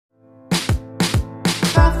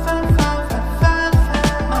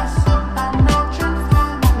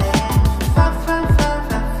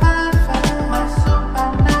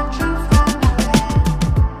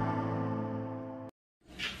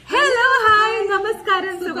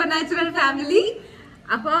നമസ്കാരം super natural family.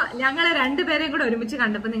 അപ്പൊ ഞങ്ങളെ രണ്ടുപേരെയും കൂടെ ഒരുമിച്ച്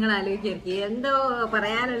കണ്ടപ്പോ നിങ്ങൾ ആലോചിക്കായിരിക്കും എന്തോ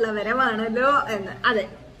പറയാനുള്ള വരവാണല്ലോ എന്ന്. അതെ,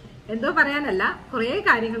 എന്തോ പറയാനല്ല, കുറെ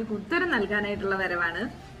കാര്യങ്ങൾക്ക് ഉത്തരം നൽകാനായിട്ടുള്ള വരവാണ്.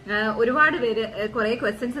 ഒരുപാട് പേര് കുറെ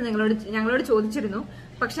ക്വസ്റ്റ്യൻസ് ഞങ്ങളോട് ചോദിച്ചിരുന്നു.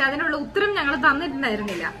 പക്ഷെ അതിനുള്ള ഉത്തരം ഞങ്ങൾ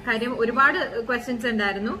തന്നിട്ടുണ്ടായിരുന്നില്ല. കാര്യം ഒരുപാട് ക്വസ്റ്റ്യൻസ്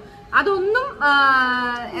ഉണ്ടായിരുന്നു. അതൊന്നും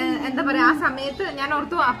എന്താ പറയാ, ആ സമയത്ത് ഞാൻ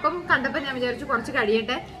ഓർത്തു, അപ്പം കണ്ടപ്പോ ഞാൻ വിചാരിച്ചു കുറച്ച്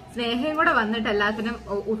കഴിയട്ടെ, സ്നേഹയും കൂടെ വന്നിട്ട് എല്ലാത്തിനും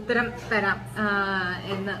ഉത്തരം തരാം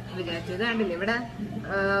എന്ന് വിചാരിച്ചു. ഇത് കണ്ടില്ലേ, ഇവിടെ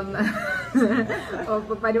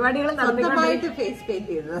പരിപാടികൾ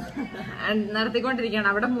നടത്തിക്കൊണ്ടിരിക്കുകയാണ്.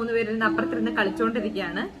 അവിടെ 3 പേരിന്ന് അപ്പുറത്തിരുന്ന്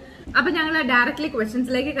കളിച്ചോണ്ടിരിക്കുകയാണ്. അപ്പൊ ഞങ്ങൾ ഡയറക്ട്ലി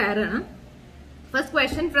ക്വസ്റ്റ്യൻസിലേക്ക് കയറുകയാണ്. First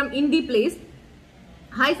question from Indie place.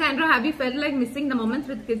 Hi Sandra, have you felt like missing the moments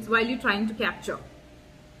with kids while you trying to capture?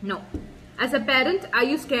 No. As a parent, are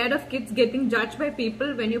you scared of kids getting judged by people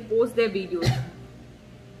when you post their videos?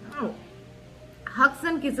 No. Hugs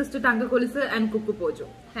and kisses to Tangakolisa and Kuku Pojo.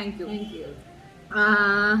 Thank you. Thank you.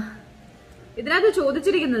 ഇതിനകത്ത്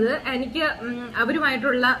ചോദിച്ചിരിക്കുന്നത് എനിക്ക്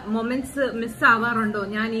അവരുമായിട്ടുള്ള moments miss ആവാറുണ്ടോ,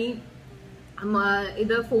 ഞാൻ ഈ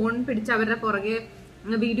ഇത് phone പിടിച്ച് അവരുടെ പുറകെ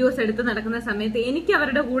വീഡിയോസ് എടുത്ത് നടക്കുന്ന സമയത്ത് എനിക്ക്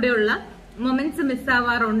അവരുടെ കൂടെയുള്ള മൊമെന്റ്സ്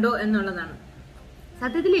മിസ്സാവാറുണ്ടോ എന്നുള്ളതാണ്.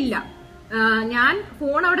 സത്യത്തിലില്ല. ഞാൻ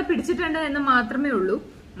ഫോൺ അവിടെ പിടിച്ചിട്ടുണ്ട് എന്ന് മാത്രമേ ഉള്ളൂ.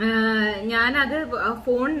 ഞാനത്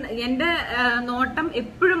ഫോൺ, എന്റെ നോട്ടം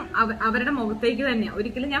എപ്പോഴും അവരുടെ മുഖത്തേക്ക് തന്നെയാണ്.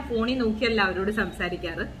 ഒരിക്കലും ഞാൻ ഫോണിൽ നോക്കിയല്ല അവരോട്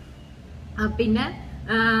സംസാരിക്കാറ്. പിന്നെ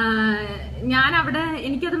ഞാൻ അവിടെ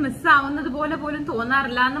എനിക്കത് മിസ്സാവുന്നത് പോലെ പോലും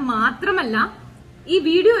തോന്നാറില്ല എന്ന് മാത്രമല്ല, ഈ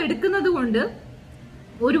വീഡിയോ എടുക്കുന്നത് കൊണ്ട്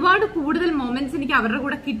ഒരുപാട് കൂടുതൽ മൊമെന്റ്സ് എനിക്ക് അവരുടെ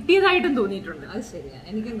കൂടെ കിട്ടിയതായിട്ടും തോന്നിയിട്ടുണ്ട്. അത് ശരിയാ,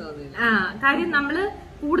 എനിക്കും തോന്നിയില്ല. കാര്യം നമ്മള്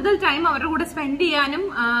കൂടുതൽ ടൈം അവരുടെ കൂടെ സ്പെൻഡ് ചെയ്യാനും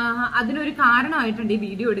അതിനൊരു കാരണമായിട്ടുണ്ട് ഈ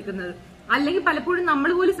വീഡിയോ എടുക്കുന്നത്. അല്ലെങ്കിൽ പലപ്പോഴും നമ്മൾ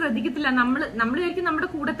പോലും ശ്രദ്ധിക്കത്തില്ല. നമ്മൾ വിചാരിക്കും നമ്മുടെ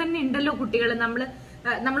കൂടെ തന്നെ ഉണ്ടല്ലോ കുട്ടികൾ,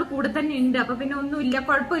 നമ്മൾ കൂടെ തന്നെ ഉണ്ട്, അപ്പൊ പിന്നെ ഒന്നുമില്ല,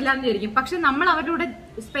 കുഴപ്പമില്ല എന്ന് വിചാരിക്കും. പക്ഷെ നമ്മൾ അവരുടെ കൂടെ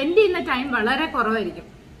സ്പെൻഡ് ചെയ്യുന്ന ടൈം വളരെ കുറവായിരിക്കും.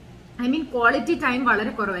 ക്വാളിറ്റി ടൈം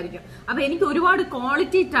വളരെ കുറവായിരിക്കും. അപ്പൊ എനിക്ക് ഒരുപാട്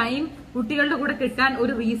ക്വാളിറ്റി ടൈം കുട്ടികളുടെ കൂടെ കിട്ടാൻ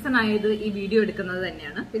ഒരു റീസൺ ആയത് ഈ വീഡിയോ എടുക്കുന്നത്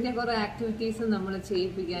തന്നെയാണ്. പിന്നെ കുറെ ആക്ടിവിറ്റീസ് നമ്മൾ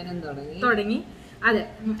ചെയ്യിപ്പിക്കാനും തുടങ്ങി. അതെ.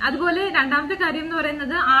 അതുപോലെ രണ്ടാമത്തെ കാര്യം എന്ന്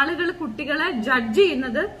പറയുന്നത്, ആളുകൾ കുട്ടികളെ ജഡ്ജ്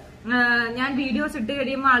ചെയ്യുന്നത്, ഞാൻ വീഡിയോസ് ഇട്ട്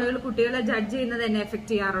കഴിയുമ്പോൾ ആളുകൾ കുട്ടികളെ ജഡ്ജ് ചെയ്യുന്നത് എന്നെ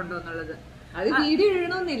എഫക്ട് ചെയ്യാറുണ്ടോ എന്നുള്ളത്. അത് വീഡിയോ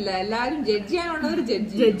ഇടണമെന്നില്ല, എല്ലാവരും ജഡ്ജ് ചെയ്യാനുള്ളവർ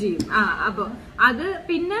ജഡ്ജ് ചെയ്യും. അപ്പൊ അത്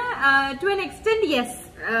പിന്നെ ടു എൻ എക്സ്റ്റെന്റ് യെസ്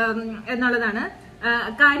എന്നുള്ളതാണ്.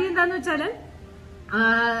 കാര്യം എന്താന്ന് വെച്ചാല്,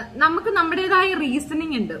 നമുക്ക് നമ്മുടേതായ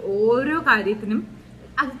റീസണിങ് ഉണ്ട് ഓരോ കാര്യത്തിനും.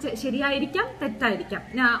 അത് ശരിയായിരിക്കാം, തെറ്റായിരിക്കാം.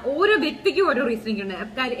 ഓരോ വ്യക്തിക്കും ഓരോ റീസണിങ് ഉണ്ട്.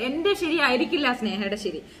 എന്റെ ശരിയായിരിക്കില്ല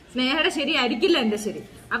സ്നേഹയുടെ ശരിയായിരിക്കില്ല എന്റെ ശരി.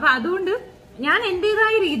 അപ്പൊ അതുകൊണ്ട് ഞാൻ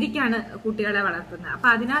എന്റേതായ രീതിക്കാണ് കുട്ടികളെ വളർത്തുന്നത്. അപ്പൊ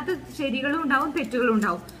അതിനകത്ത് ശരികളും ഉണ്ടാവും, തെറ്റുകളും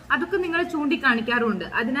ഉണ്ടാവും. അതൊക്കെ നിങ്ങൾ ചൂണ്ടിക്കാണിക്കാറുമുണ്ട്.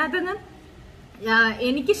 അതിനകത്തുനിന്ന്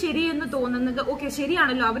എനിക്ക് ശരിയെന്ന് തോന്നുന്നത്, ഓക്കെ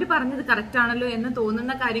ശരിയാണല്ലോ, അവർ പറഞ്ഞത് കറക്റ്റ് ആണല്ലോ എന്ന്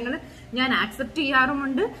തോന്നുന്ന കാര്യങ്ങൾ ഞാൻ ആക്സെപ്റ്റ്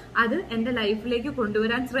ചെയ്യാറുമുണ്ട്. അത് എന്റെ ലൈഫിലേക്ക്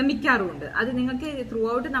കൊണ്ടുവരാൻ ശ്രമിക്കാറുമുണ്ട്. അത് നിങ്ങൾക്ക് ത്രൂ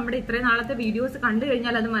ഔട്ട് നമ്മുടെ ഇത്രയും നാളത്തെ വീഡിയോസ് കണ്ടു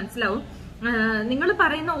കഴിഞ്ഞാൽ അത് മനസ്സിലാവും. നിങ്ങൾ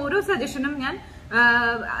പറയുന്ന ഓരോ സജഷനും ഞാൻ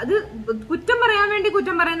അത് കുറ്റം പറയാൻ വേണ്ടി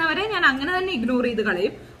കുറ്റം പറയുന്നവരെ ഞാൻ അങ്ങനെ തന്നെ ഇഗ്നോർ ചെയ്ത്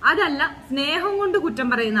കളയും. അതല്ല, സ്നേഹം കൊണ്ട് കുറ്റം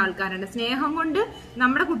പറയുന്ന ആൾക്കാരുണ്ട്. സ്നേഹം കൊണ്ട്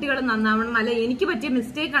നമ്മുടെ കുട്ടികൾ നന്നാവണം, അല്ല എനിക്ക് പറ്റിയ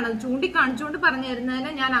മിസ്റ്റേക്ക് ആണ് ചൂണ്ടിക്കാണിച്ചുകൊണ്ട് പറഞ്ഞു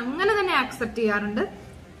തരുന്നതിനെ ഞാൻ അങ്ങനെ തന്നെ ആക്സെപ്റ്റ് ചെയ്യാറുണ്ട്.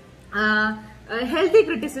 ഹെൽത്തി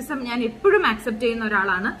ക്രിറ്റിസിസം ഞാൻ എപ്പോഴും ആക്സെപ്റ്റ് ചെയ്യുന്ന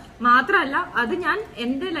ഒരാളാണ്. മാത്രമല്ല, അത് ഞാൻ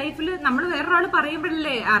എന്റെ ലൈഫിൽ നമ്മൾ വേറൊരാൾ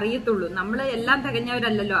പറയുമ്പോഴല്ലേ അറിയത്തുള്ളൂ. നമ്മൾ എല്ലാം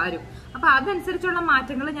തികഞ്ഞവരല്ലല്ലോ ആരും. അപ്പൊ അതനുസരിച്ചുള്ള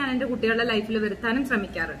മാറ്റങ്ങൾ ഞാൻ എന്റെ കുട്ടികളുടെ ലൈഫിൽ വരുത്താനും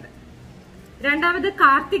ശ്രമിക്കാറുണ്ട്. രണ്ടാമത്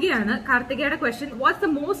കാർത്തികയാണ്. കാർത്തികയുടെ question, what's the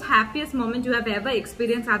most happiest moment you have ever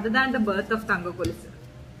experience other than the birth of തങ്കക്കൊലുസ്?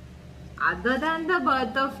 Other than the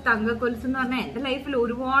birth of തങ്കക്കൊലുസ് എന്ന് പറഞ്ഞാൽ എന്റെ ലൈഫിൽ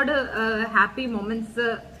ഒരുപാട് happy moments.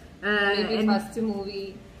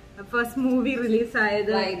 First movie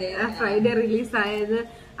റിലീസായത്, Friday റിലീസായത്,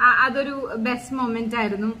 അതൊരു ബെസ്റ്റ് മൊമെന്റ്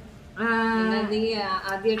ആയിരുന്നു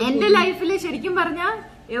എന്റെ ലൈഫിൽ. ശരിക്കും പറഞ്ഞാൽ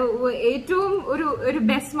ഏറ്റവും ഒരു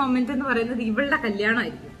ബെസ്റ്റ് മൊമെന്റ് എന്ന് പറയുന്നത് ഇവളുടെ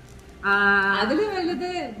കല്യാണമായിരിക്കും. അതില് നല്ലത്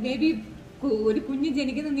മേ ബി ഒരു കുഞ്ഞ്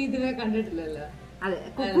ജനിക്കുന്ന നീ ഇതുവരെ കണ്ടിട്ടില്ലല്ലോ. അതെ,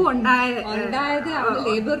 കുക്കു ഉണ്ടായത് അവൾ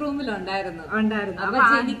ലേബർ റൂമിൽ ഉണ്ടായിരുന്നു. അപ്പൊ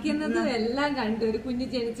ജനിക്കുന്നത് എല്ലാം കണ്ടു. ഒരു കുഞ്ഞ്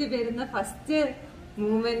ജനിച്ചു വരുന്ന ഫസ്റ്റ്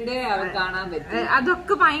മൂവ്മെന്റ് അവൾ കാണാൻ പറ്റും.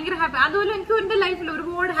 അതൊക്കെ ഭയങ്കര ഹാപ്പി. അതുപോലെ എനിക്ക് എന്റെ ലൈഫിൽ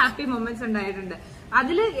ഒരുപാട് ഹാപ്പി മൊമെന്റ്സ് ഉണ്ടായിട്ടുണ്ട്.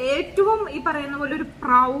 അതില് ഏറ്റവും ഈ പറയുന്ന പോലെ ഒരു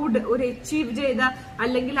പ്രൗഡ്, ഒരു അച്ചീവ് ചെയ്ത,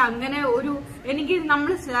 അല്ലെങ്കിൽ അങ്ങനെ ഒരു എനിക്ക്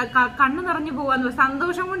നമ്മൾ കണ്ണു നിറഞ്ഞു പോവാന്ന്,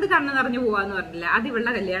 സന്തോഷം കൊണ്ട് കണ്ണു നിറഞ്ഞു പോവാന്ന് പറഞ്ഞില്ല, അത്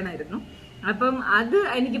ഇവളുടെ കല്യാണമായിരുന്നു. അപ്പം അത്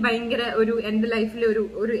എനിക്ക് ഭയങ്കര ഒരു എന്റെ ലൈഫിലെ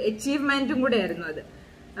ഒരു അച്ചീവ്മെന്റും കൂടെ ആയിരുന്നു അത്.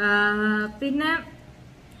 പിന്നെ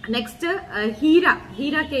next Heera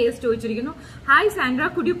KS ചോദിച്ചിരിക്കുന്നു, hi Sandra,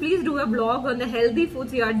 could you please do A blog on the healthy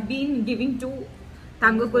foods you had been giving to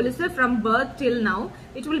തങ്കക്കൊലുസ് from birth till now.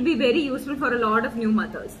 It will be very useful for a lot of new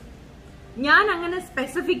mothers. ഞാൻ അങ്ങനെ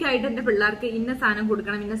specific ആയിട്ട് എന്റെ പിള്ളേർക്ക് ഇന്ന സാധനം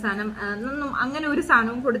കൊടുക്കണം, ഇന്ന സാധനം ഒന്നും അങ്ങനെ ഒരു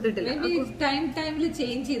സാധനവും കൊടുത്തിട്ടില്ല. ടൈമിൽ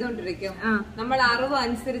ചേഞ്ച് ചെയ്തോണ്ടിരിക്കും. നമ്മൾ അറിവ്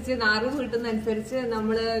അനുസരിച്ച്, അറിവ് കിട്ടുന്ന അനുസരിച്ച്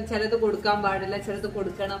നമ്മള് ചിലത് കൊടുക്കാൻ പാടില്ല, ചിലത്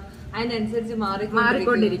കൊടുക്കണം, അതിനനുസരിച്ച്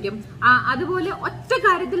മാറിക്കൊണ്ടിരിക്കും. അതുപോലെ ഒറ്റ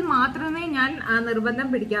കാര്യത്തിൽ മാത്രമേ ഞാൻ നിർബന്ധം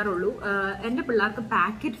പിടിക്കാറുള്ളൂ. എന്റെ പിള്ളേർക്ക്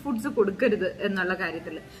പാക്കറ്റ് ഫുഡ്സ് കൊടുക്കരുത് എന്നുള്ള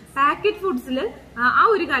കാര്യത്തിൽ. പാക്കറ്റ് ഫുഡ്സിൽ ആ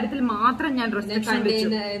ഒരു കാര്യത്തിൽ മാത്രം ഞാൻ റെസ്ട്രിക്ഷൻ വെച്ചു.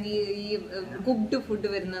 കുക്ക്ഡ് ഫുഡ്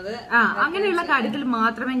വരുന്നത് അങ്ങനെയുള്ള കാര്യത്തിൽ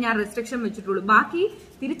മാത്രമേ ഞാൻ റെസ്ട്രിക്ഷൻ വെച്ചിട്ടുള്ളൂ. ബാക്കി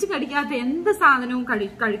തിരിച്ചു കടിക്കാത്ത എന്ത് സാധനവും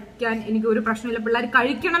കഴിക്കാൻ എനിക്ക് ഒരു പ്രശ്നമില്ല. പിള്ളേർ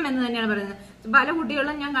കഴിക്കണം എന്ന് തന്നെയാണ് പറയുന്നത്. പല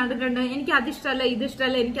കുട്ടികളും ഞാൻ കണ്ടിട്ടുണ്ട്, എനിക്ക് അത് ഇഷ്ടമല്ല, ഇത്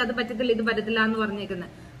ഇഷ്ടമല്ല, എനിക്ക് അത് പറ്റത്തില്ല, ഇത് പറ്റത്തില്ല എന്ന്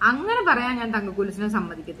പറഞ്ഞേക്കുന്നത്. അങ്ങനെ പറയാൻ ഞാൻ തങ്കക്കൊലുസിനെ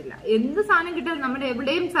സമ്മതിക്കത്തില്ല. എന്ത് സാധനം കിട്ടിയാലും നമ്മുടെ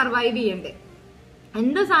എവിടെയും സർവൈവ് ചെയ്യണ്ടേ.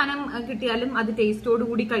 എന്ത് സാധനം കിട്ടിയാലും അത് ടേസ്റ്റോട്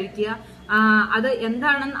കൂടി കഴിക്കുക, അത്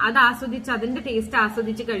എന്താണെന്ന് അത് ആസ്വദിച്ച് അതിന്റെ ടേസ്റ്റ്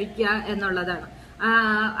ആസ്വദിച്ച് കഴിക്കുക എന്നുള്ളതാണ്.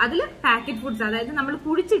 അതില് പാക്കറ്റ് ഫുഡ്സ്, അതായത് നമ്മൾ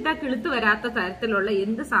കുഴിച്ചിട്ടാൽ കിളുത്ത് വരാത്ത തരത്തിലുള്ള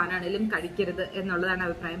എന്ത് സാധനമാണെങ്കിലും കഴിക്കരുത് എന്നുള്ളതാണ്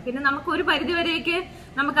അഭിപ്രായം. പിന്നെ നമുക്ക് ഒരു പരിധിവരെയൊക്കെ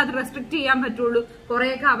നമുക്ക് അത് റെസ്ട്രിക്ട് ചെയ്യാൻ പറ്റുള്ളൂ.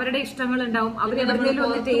 കുറെയൊക്കെ അവരുടെ ഇഷ്ടങ്ങൾ ഉണ്ടാവും. അവരെവിടെയെങ്കിലും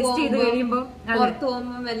ഒന്ന് ടേസ്റ്റ് ചെയ്ത് കഴിയുമ്പോൾ പുറത്തു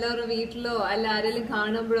പോകുമ്പോൾ എല്ലാവരും വീട്ടിലോ അല്ല ആരെങ്കിലും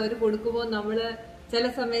കാണുമ്പോഴോ അവർ കൊടുക്കുമ്പോൾ നമ്മള് ചില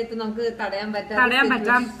സമയത്ത് നമുക്ക് തടയാൻ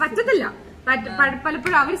പറ്റത്തില്ല.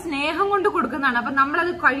 പലപ്പോഴും അവർ സ്നേഹം കൊണ്ട് കൊടുക്കുന്നതാണ്. അപ്പൊ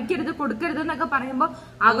നമ്മളത് കഴിക്കരുത്, കൊടുക്കരുത് എന്നൊക്കെ പറയുമ്പോൾ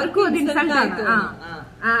അവർക്കും അത് ഇൻസൾട്ട് ആണ്.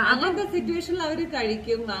 അങ്ങനത്തെ സിറ്റുവേഷനിൽ അവര്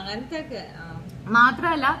കഴിക്കും. അങ്ങനത്തെ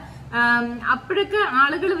മാത്രമല്ല അപ്പോഴൊക്കെ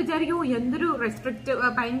ആളുകൾ വിചാരിക്കും എന്തൊരു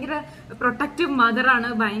ഭയങ്കര പ്രൊട്ടക്റ്റീവ് മദറാണ്,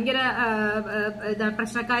 ഭയങ്കര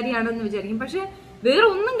പ്രശ്നക്കാരിയാണെന്ന് വിചാരിക്കും. പക്ഷെ വേറെ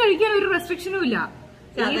ഒന്നും കഴിക്കാൻ ഒരു റെസ്ട്രിക്ഷനും ഇല്ല.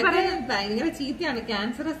 ഭയങ്കര ചീത്തയാണ്,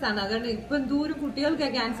 ക്യാൻസറസ് ആണ്. അതുകൊണ്ട് ഇപ്പൊ ദൂരം കുട്ടികൾക്ക്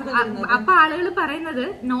ക്യാൻസർ. അപ്പൊ ആളുകൾ പറയുന്നത്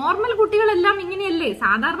നോർമൽ കുട്ടികളെല്ലാം ഇങ്ങനെയല്ലേ,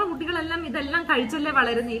 സാധാരണ കുട്ടികളെല്ലാം ഇതെല്ലാം കഴിച്ചല്ലേ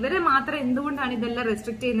വളരുന്നത്, ഇവരെ മാത്രം എന്തുകൊണ്ടാണ് ഇതെല്ലാം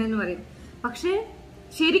റെസ്ട്രിക്ട് ചെയ്യുന്നതെന്ന് പറയും. പക്ഷെ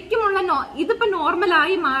ശരിക്കുമുള്ള ഇതിപ്പോ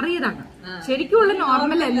നോർമലായി മാറിയതാണ്. ശരിക്കുമുള്ള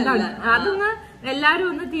നോർമൽ എന്താണ് അതൊന്ന് എല്ലാരും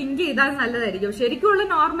ഒന്ന് തിങ്ക് ചെയ്താൽ നല്ലതായിരിക്കും. ശരിക്കുമുള്ള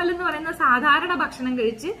നോർമൽ എന്ന് പറയുന്ന സാധാരണ ഭക്ഷണം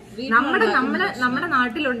കഴിച്ച് നമ്മുടെ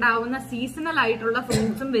നാട്ടിലുണ്ടാവുന്ന സീസണൽ ആയിട്ടുള്ള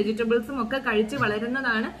ഫ്രൂട്ട്സും വെജിറ്റബിൾസും ഒക്കെ കഴിച്ച്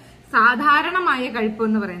വളരുന്നതാണ് സാധാരണമായ കഴിപ്പ്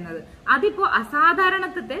എന്ന് പറയുന്നത്. അതിപ്പോ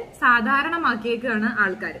അസാധാരണത്തെ സാധാരണമാക്കിയേക്കാണ്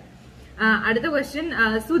ആൾക്കാർ. അടുത്ത question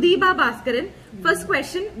Sudeepa Bhaskaran. First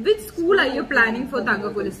question, which school are you planning four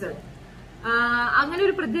തങ്കക്കൊലുസ്? അങ്ങനെ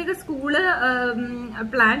ഒരു പ്രത്യേക സ്കൂള്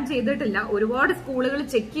പ്ലാൻ ചെയ്തിട്ടില്ല. ഒരുപാട് സ്കൂളുകൾ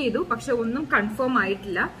ചെക്ക് ചെയ്തു, പക്ഷെ ഒന്നും കൺഫേം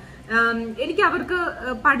ആയിട്ടില്ല. എനിക്ക് അവർക്ക്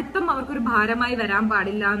പഠിത്തം അവർക്കൊരു ഭാരമായി വരാൻ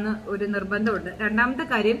പാടില്ല എന്ന് ഒരു നിർബന്ധമുണ്ട്. രണ്ടാമത്തെ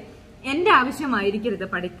കാര്യം, എന്റെ ആവശ്യമായിരിക്കരുത്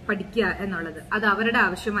പഠിക്കുക എന്നുള്ളത്, അത് അവരുടെ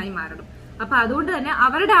ആവശ്യമായി മാറണം. അപ്പൊ അതുകൊണ്ട് തന്നെ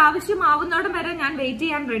അവരുടെ ആവശ്യമാവുന്നോടം വരെ ഞാൻ വെയിറ്റ്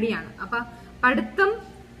ചെയ്യാൻ റെഡിയാണ്. അപ്പൊ പഠിത്തം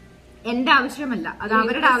എന്റെ ആവശ്യമല്ല, അത്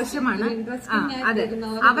അവരുടെ ആവശ്യമാണ്. അതെ,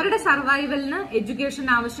 അവരുടെ സർവൈവലിന് എഡ്യൂക്കേഷൻ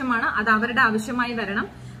ആവശ്യമാണ്, അത് അവരുടെ ആവശ്യമായി വരണം.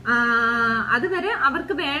 അതുവരെ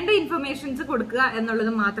അവർക്ക് വേണ്ട ഇൻഫർമേഷൻസ് കൊടുക്കുക എന്നുള്ളത്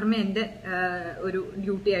മാത്രമേ എന്റെ ഒരു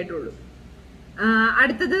ഡ്യൂട്ടി ആയിട്ടുള്ളൂ.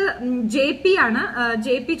 അടുത്തത് ജെ പി ആണ്.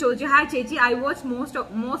 ജെ പി ചോദിച്ചു, ഹായ് ചേച്ചി, I watch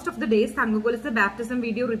most of the days തങ്കക്കൊലുസ് baptism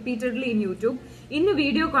video repeatedly in YouTube. ഇന്ന്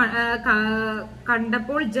വീഡിയോ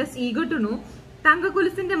കണ്ടപ്പോൾ just eager to know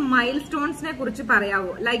തങ്കക്കൊലുസിന്റെ mile സ്റ്റോൺസിനെ കുറിച്ച്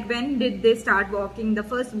പറയാവോ? Like when did they start walking, the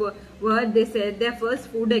first word they Z, the first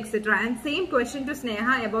food etcetera. And same question to Sneha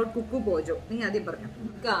about Kuku പോജോ. നീ ആദ്യം പറഞ്ഞു.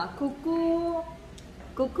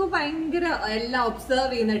 കുക്കു ഭയങ്കര എല്ലാം observe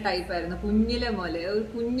ചെയ്യുന്ന ടൈപ്പ് ആയിരുന്നു കുഞ്ഞിലെ മുതലേ. ഒരു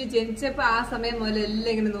കുഞ്ഞ് ജനിച്ചപ്പോ ആ സമയം മുതലേ എല്ലാം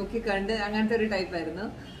ഇങ്ങനെ നോക്കിക്കണ്ട് അങ്ങനത്തെ ഒരു ടൈപ്പ് ആയിരുന്നു.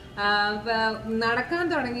 നടക്കാൻ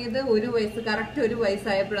തുടങ്ങിയത് കറക്റ്റ് ഒരു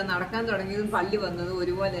വയസ്സായപ്പോഴാണ് നടക്കാൻ തുടങ്ങിയതും പല്ല് വന്നതും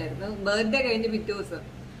ഒരുപോലെ ആയിരുന്നു. ബർത്ത്ഡേ കഴിഞ്ഞ് പിറ്റേ ദിവസം.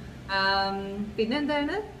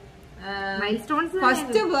 പിന്നെന്താണ്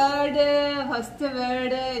ഫസ്റ്റ്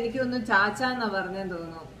വേർഡ് എനിക്ക് തോന്നുന്നു ചാച്ചാന്നാ പറഞ്ഞെന്ന്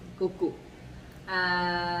തോന്നുന്നു, കുക്കു.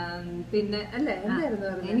 പിന്നെ അല്ലേ എന്തായിരുന്നു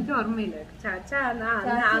പറഞ്ഞത് എനിക്ക് ഓർമ്മയില്ല.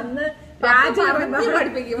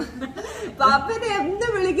 പഠിപ്പിക്കും പാപ്പനെ എന്ത്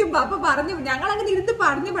വിളിക്കും. പാപ്പ പറഞ്ഞു, ഞങ്ങൾ അങ്ങനെ ഇരുത്തി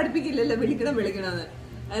പറഞ്ഞു പഠിപ്പിക്കില്ലല്ലോ വിളിക്കണമെന്ന്.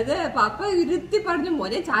 അത് പാപ്പ ഇരുത്തി പറഞ്ഞു,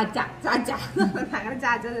 മോനെ ചാച്ച ചാച്ച അങ്ങനെ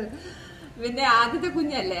ചാച്ച. പിന്നെ ആദ്യത്തെ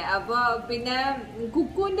കുഞ്ഞല്ലേ, അപ്പൊ പിന്നെ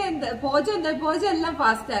കുക്കുവിന്റെ പോജ എല്ലാം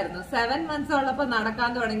ഫാസ്റ്റ് ആയിരുന്നു. 7 months ഉള്ളപ്പോ നടക്കാൻ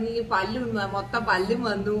തുടങ്ങി, മൊത്തം പല്ലും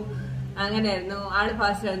വന്നു, അങ്ങനെയായിരുന്നു. ആള്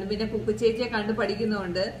ഫാസ്റ്റ് ആയിരുന്നു. പിന്നെ കുക്കു ചേച്ചിയെ കണ്ട്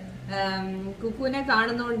പഠിക്കുന്നതുകൊണ്ട്, കുക്കുവിനെ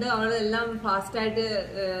കാണുന്നോണ്ട് അവളെല്ലാം ഫാസ്റ്റ് ആയിട്ട്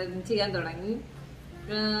ചെയ്യാൻ തുടങ്ങി.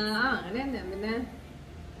 അങ്ങനെ തന്നെ. പിന്നെ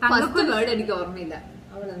ഫസ്റ്റ് വേർഡ് എനിക്ക് ഓർമ്മയില്ല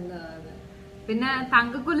അവളെന്താ. പിന്നെ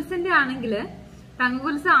തങ്കക്കൊലുസിന്റെ ആണെങ്കില്,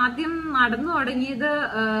 തങ്കക്കൊലുസ് ആദ്യം നടന്നു തുടങ്ങിയത്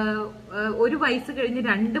 1 വയസ്സ് കഴിഞ്ഞ്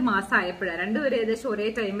 2 മാസം ആയപ്പോഴാണ്. രണ്ടുപേരും ഏകദേശം ഒരേ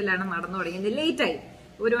ടൈമിലാണ് നടന്നു തുടങ്ങിയത്. ലേറ്റായി,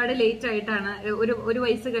 ഒരുപാട് ലേറ്റ് ആയിട്ടാണ്. ഒരു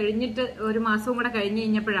വയസ്സ് കഴിഞ്ഞിട്ട് 1 മാസവും കൂടെ കഴിഞ്ഞ്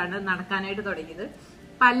കഴിഞ്ഞപ്പോഴാണ് നടക്കാനായിട്ട് തുടങ്ങിയത്.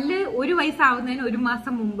 പല്ല് 1 വയസ്സാവുന്നതിന് 1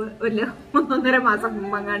 മാസം മുമ്പ് 1.5 മാസം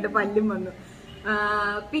മുമ്പ് അങ്ങാണ്ട് പല്ലും വന്നു.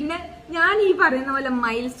 പിന്നെ ഞാൻ ഈ പറയുന്ന പോലെ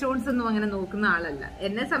മൈൽ സ്റ്റോൺസ് ഒന്നും അങ്ങനെ നോക്കുന്ന ആളല്ല.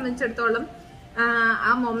 എന്നെ സംബന്ധിച്ചിടത്തോളം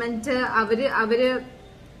ആ മൊമെന്റ്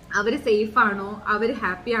അവര് സേഫ് ആണോ, അവര്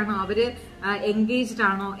ഹാപ്പി ആണോ, അവര് എൻഗേജ്ഡ്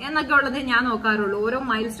ആണോ എന്നൊക്കെ ഉള്ളത് ഞാൻ നോക്കാറുള്ളൂ. ഓരോ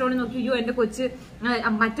മൈൽ സ്റ്റോൺ നോക്കി, അയ്യോ എന്റെ കൊച്ച്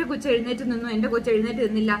മറ്റേ കൊച്ച് എഴുന്നേറ്റ് നിന്നു, എന്റെ കൊച്ച് എഴുന്നേറ്റ്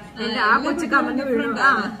നിന്നില്ല, എന്റെ ആ കൊച്ച് കമന്ന് വീണു.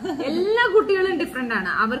 എല്ലാ കുട്ടികളും ഡിഫറെന്റ്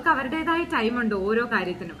ആണ്. അവർക്ക് അവരുടേതായ ടൈം ഉണ്ട് ഓരോ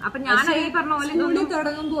കാര്യത്തിനും. അപ്പൊ ഞാൻ ഈ പറഞ്ഞ പോലെ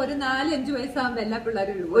തുടങ്ങുമ്പോ ഒരു 4-5 വയസ്സാകുമ്പോ എല്ലാ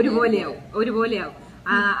പിള്ളേരും ഒരുപോലെയാവും.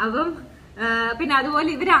 അപ്പം പിന്നെ അതുപോലെ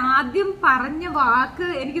ഇവര് ആദ്യം പറഞ്ഞ വാക്ക്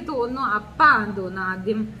എനിക്ക് തോന്നുന്നു അപ്പാന്ന് തോന്നുന്നു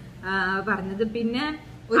ആദ്യം പറഞ്ഞത്. പിന്നെ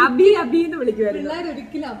അബി എന്ന് വിളിക്കുമായിരുന്നു.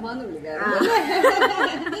 ഒരിക്കലും അമ്മാന്ന് വിളിക്കാറ്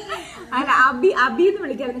അല്ല, അബി എന്ന്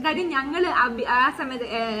വിളിക്കായിരുന്നു. കാര്യം ഞങ്ങള് ആ സമയത്ത്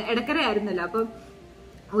ഇടക്കര ആയിരുന്നല്ലോ. അപ്പൊ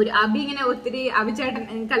ഒരു അബി ഇങ്ങനെ ഒത്തിരി അഭിചേട്ടൻ,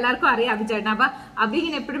 നിങ്ങൾക്ക് എല്ലാവർക്കും അറിയാം അഭിചേട്ടൻ. അപ്പൊ അബി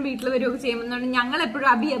ഇങ്ങനെ എപ്പോഴും വീട്ടിൽ വരികയൊക്കെ ചെയ്യുമ്പോൾ ഞങ്ങൾ എപ്പോഴും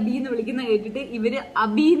അബി എന്ന് വിളിക്കുന്ന കേട്ടിട്ട് ഇവര്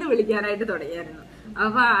അബി എന്ന് വിളിക്കാനായിട്ട് തുടങ്ങിയായിരുന്നു.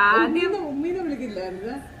 അപ്പൊ ആദ്യം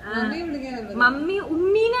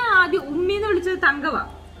ഉമ്മീനെ ആദ്യം ഉമ്മീന്ന് വിളിച്ചത്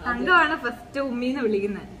തങ്കമാണ് ഫസ്റ്റ് ഉമ്മീന്ന്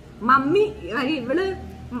വിളിക്കുന്നത്. മമ്മി ഇവള്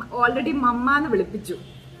ഓൾറെഡി മമ്മാന്ന് വിളിപ്പിച്ചു.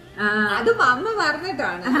 അത് മമ്മ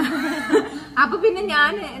പറഞ്ഞിട്ടാണ്. അപ്പൊ പിന്നെ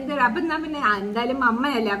ഞാൻ അപ്പൊ എന്നാ പിന്നെ എന്തായാലും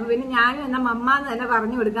മമ്മയല്ലേ, അപ്പൊ പിന്നെ ഞാനും എന്നാ മമ്മാന്ന് തന്നെ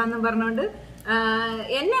പറഞ്ഞു കൊടുക്കാന്ന് പറഞ്ഞോണ്ട്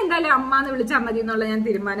എന്നെ എന്തായാലും അമ്മാന്ന് വിളിച്ചാൽ മതി എന്നുള്ള ഞാൻ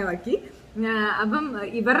തീരുമാനമാക്കി. അപ്പം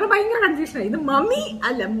ഇവരുടെ ഭയങ്കര കൺഫ്യൂഷനായി, ഇത് മമ്മി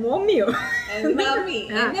അല്ല മോമിയോ,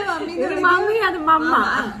 മമ്മി അത് മമ്മ.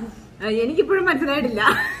 എനിക്കിപ്പോഴും മനസ്സിലായിട്ടില്ല.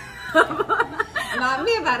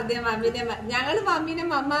 മമ്മിയെ പറഞ്ഞ മമ്മീനെ ഞങ്ങള് മമ്മീനെ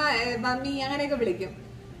മമ്മി അങ്ങനെയൊക്കെ വിളിക്കും.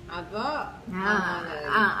 അപ്പൊ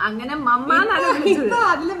അങ്ങനെ മമ്മ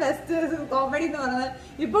അതില് ബെസ്റ്റ് കോമഡി എന്ന് പറഞ്ഞത്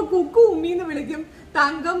ഇപ്പൊ കുക്കു ഉമ്മീന്ന് വിളിക്കും,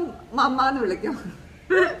 തങ്കം മമ്മാന്ന് വിളിക്കും.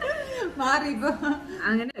 മാറി ഇപ്പൊ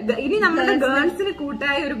അങ്ങനെ. ഇനി നമ്മുടെ ഗേൾസിന്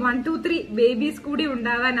കൂട്ടായ ഒരു 1, 2, 3 ബേബീസ് കൂടി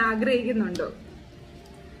ഉണ്ടാവാൻ ആഗ്രഹിക്കുന്നുണ്ടോ?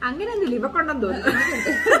 അങ്ങനെയൊന്നുമില്ല, ഇവ കൊണ്ടെന്ന് തോന്നുന്നു.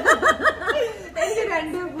 എനിക്ക്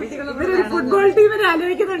 2 കുട്ടികളും ഫുട്ബോൾ ടീമിനെ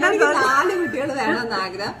ആലോചിക്കുന്നുണ്ടോ? 4 കുട്ടികൾ വേണമെന്ന്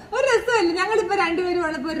ആഗ്രഹം. ഒരു രസമല്ല, ഞങ്ങളിപ്പോ 2 പേരും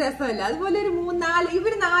ഉള്ളപ്പോ ഒരു രസമല്ല. അതുപോലെ ഒരു 3-4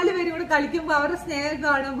 ഇവര് 4 പേരും കൂടെ കളിക്കുമ്പോ അവരുടെ സ്നേഹം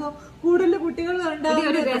കാണുമ്പോ കൂടുതൽ കുട്ടികൾ ഉണ്ടാവും.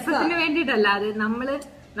 ഒരു രസത്തിന് വേണ്ടിയിട്ടല്ല, അത് നമ്മുടെ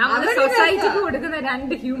സൊസൈറ്റിക്ക് കൊടുക്കുന്ന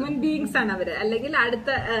 2 ഹ്യൂമൻ ബീയിങ്സ് ആണ് അവര്. അല്ലെങ്കിൽ അടുത്ത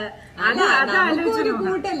ഒരു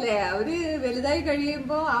കൂട്ടല്ലേ, അവര് വലുതായി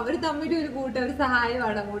കഴിയുമ്പോ അവര് തമ്മിൽ ഒരു കൂട്ടം, ഒരു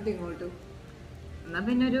സഹായമാണ് അങ്ങോട്ടും ഇങ്ങോട്ടും. എന്നാ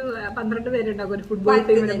പിന്നെ ഒരു 12 പേരുണ്ടാകും ഒരു ഫുട്ബോൾ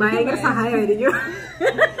ടീമിന്, ഭയങ്കര സഹായമായിരിക്കും.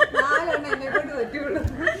 4 എന്നെ കൊണ്ട് പറ്റുള്ളൂ.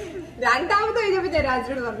 2ാമത് കഴിഞ്ഞപ്പോ ഞാൻ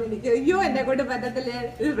രാജനോട് പറഞ്ഞു, എനിക്ക് അയ്യോ എന്നെ കൊണ്ട് പറ്റത്തില്ലേ.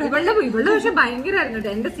 ഇവളുടെ പക്ഷെ ഭയങ്കരമായിരുന്നു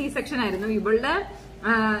കേട്ടോ. എന്റെ സി സെക്ഷൻ ആയിരുന്നു. ഇവളുടെ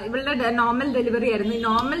നോർമൽ ഡെലിവറി ആയിരുന്നു. ഈ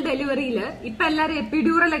നോർമൽ ഡെലിവറിയില് ഇപ്പൊ എല്ലാരും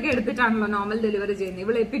എപ്പിഡ്യൂറൽ ഒക്കെ എടുത്തിട്ടാണല്ലോ നോർമൽ ഡെലിവറി ചെയ്യുന്നത്.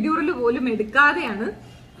 ഇവള് എപ്പിഡ്യൂറൽ പോലും എടുക്കാതെയാണ്.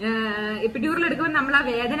 എപ്പിഡ്യൂറൽ എടുക്കുമ്പോൾ നമ്മൾ ആ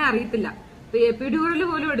വേദന അറിയത്തില്ല. എപ്പിഡ്യൂറൽ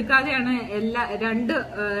പോലും എടുക്കാതെയാണ് 2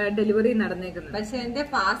 ഡെലിവറി നടന്നേക്കുന്നത്. പക്ഷെ എന്റെ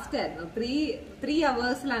ഫാസ്റ്റ് ആയിരുന്നു. 3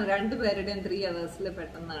 അവേഴ്സിലാണ് 2 പേരുടെയും 3 അവേഴ്സിൽ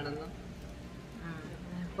പെട്ടെന്ന് നടന്നു.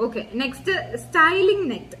 Okay, next styling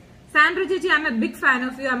net. Sandra Chechi, I'm a big fan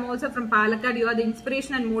of you. I'm also from Palakkad. You are the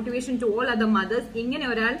inspiration and motivation to all other mothers.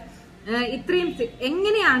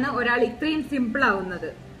 എങ്ങനെയാണ് ഒരാൾ ഇത്രയും സിമ്പിൾ ആവുന്നത്?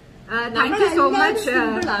 Thank you so much.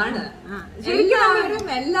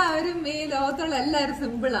 എല്ലാവരും ഈ ലോകത്തുള്ള എല്ലാവരും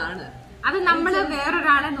simple ആണ്. അത് നമ്മള്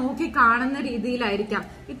വേറൊരാളെ നോക്കി കാണുന്ന രീതിയിലായിരിക്കാം.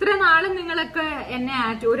 ഇത്ര നാളും നിങ്ങളൊക്കെ എന്നെ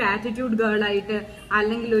ഒരു ആറ്റിറ്റ്യൂഡ് ഗേൾ ആയിട്ട്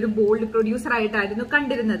അല്ലെങ്കിൽ ഒരു ബോൾഡ് പ്രൊഡ്യൂസർ ആയിട്ടായിരുന്നു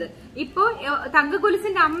കണ്ടിരുന്നത്. ഇപ്പോ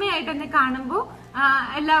തങ്കക്കൊലുസിന്റെ അമ്മയായിട്ട് എന്നെ കാണുമ്പോ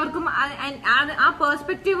എല്ലാവർക്കും ആ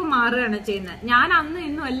പെർസ്പെക്റ്റീവ് മാറുകയാണ് ചെയ്യുന്നത്. ഞാൻ അന്ന്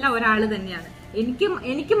ഇന്നും എല്ലാം ഒരാള് തന്നെയാണ്.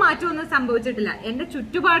 എനിക്ക് മാറ്റമൊന്നും സംഭവിച്ചിട്ടില്ല. എന്റെ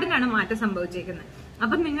ചുറ്റുപാടിനാണ് മാറ്റം സംഭവിച്ചേക്കുന്നത്.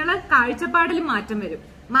 അപ്പൊ നിങ്ങളെ കാഴ്ചപ്പാടിൽ മാറ്റം വരും.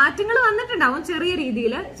 മാറ്റങ്ങൾ വന്നിട്ടുണ്ടാവും ചെറിയ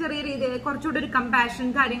രീതിയിൽ കുറച്ചുകൂടെ ഒരു കമ്പാഷൻ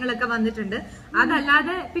കാര്യങ്ങളൊക്കെ വന്നിട്ടുണ്ട്.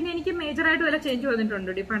 അതല്ലാതെ പിന്നെ എനിക്ക് മേജറായിട്ട് വല്ല ചേഞ്ച്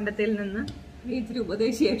വന്നിട്ടുണ്ടോ ഈ പണ്ടത്തിൽ നിന്ന്? ഇത്തിരി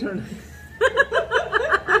ഉപദേശിയായിട്ടുണ്ട്.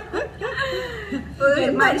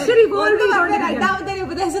 മനുഷ്യർ രണ്ടാമത്തെ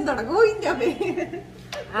ഉപദേശം തുടങ്ങും.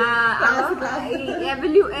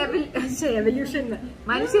 എവല്യൂഷൻ,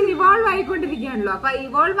 മനുഷ്യർ ഇവോൾവ് ആയിക്കൊണ്ടിരിക്കുകയാണല്ലോ. അപ്പൊ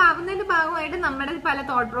ഇവോൾവ് ആവുന്നതിന്റെ ഭാഗമായിട്ട് നമ്മുടെ പല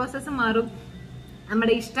തോട്ട് പ്രോസസ്സ് മാറും,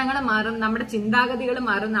 നമ്മുടെ ഇഷ്ടങ്ങൾ മാറും, നമ്മുടെ ചിന്താഗതികൾ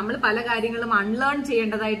മാറും. നമ്മൾ പല കാര്യങ്ങളും അൺലേൺ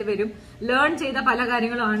ചെയ്യേണ്ടതായിട്ട് വരും. ലേൺ ചെയ്ത പല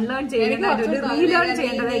കാര്യങ്ങളും അൺലേൺ ചെയ്യേണ്ടതായിട്ട് വരും, റീലേൺ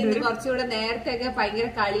ചെയ്യേണ്ടതായിട്ട് വരും. കുറച്ചുകൂടെ നേരത്തെ ഒക്കെ ഭയങ്കര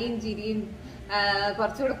കളിയും ചിരിയും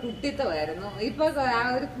കുറച്ചുകൂടെ കുട്ടിത്തമായിരുന്നു. ഇപ്പൊ ആ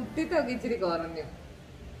ഒരു കുട്ടിത്തമൊക്കെ ഇച്ചിരി കുറഞ്ഞു.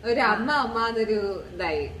 ഒരു അമ്മ എന്നൊരു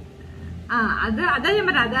ഇതായി. അതാ ഞാൻ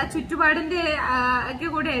പറഞ്ഞത്, അത് ആ ചുറ്റുപാടിന്റെ ഒക്കെ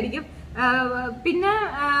കൂടെ ആയിരിക്കും. പിന്നെ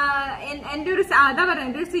എന്റെ ഒരു അതാ പറയാം,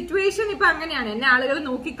 എന്റെ ഒരു സിറ്റുവേഷൻ ഇപ്പൊ അങ്ങനെയാണ്. എന്നെ ആളുകൾ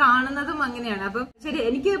നോക്കി കാണുന്നതും അങ്ങനെയാണ്. അപ്പൊ ശരി,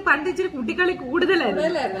 എനിക്ക് പണ്ട് ഇച്ചിരി കുട്ടിക്കളി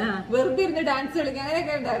കൂടുതലായിരുന്നു. വെറുതെ ഇരുന്ന് ഡാൻസ് കളിക്കുക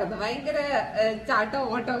അങ്ങനെയൊക്കെ ഉണ്ടായിരുന്നു. ഭയങ്കര ചാട്ടവും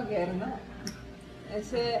ഓട്ടവും ഒക്കെ ആയിരുന്നു.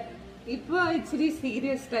 പക്ഷെ ഇപ്പൊ ഇച്ചിരി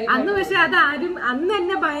സീരിയസ് ടൈം. അന്ന് പക്ഷെ അതാരും അന്ന്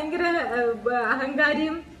തന്നെ ഭയങ്കര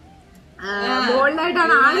അഹങ്കാരിയും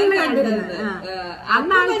ബോൾഡായിട്ടാണ് ആളുകൾ കണ്ടിരുന്നത്.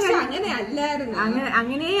 അന്ന് ആളുകൾ അങ്ങനെ അല്ലായിരുന്നു,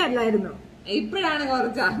 അങ്ങനെയേ അല്ലായിരുന്നു. ഇപ്പോഴാണ്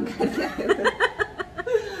കുറച്ച് അഹങ്കാരം,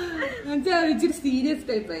 ഇച്ചിരി സീരിയസ്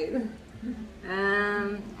ടൈപ്പ് ആയിരുന്നു.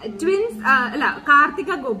 ട്വിൻസ് അല്ല,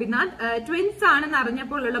 കാർത്തിക ഗോപിനാഥ് ട്വിൻസ് ആണെന്ന്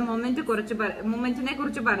അറിഞ്ഞപ്പോഴുള്ള മൊമെന്റിനെ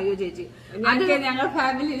കുറിച്ച് പറയൂ ചേച്ചി. ഞങ്ങളുടെ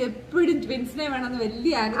ഫാമിലിയിൽ എപ്പോഴും ട്വിൻസിനെ വേണമെന്ന്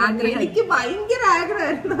വലിയ ആഗ്രഹം. എനിക്ക് ഭയങ്കര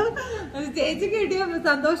ആഗ്രഹമായിരുന്നു. ചേച്ചിക്ക് കിട്ടിയ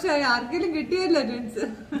സന്തോഷമായി, ആർക്കെങ്കിലും കിട്ടിയല്ലോ ട്വിൻസ്.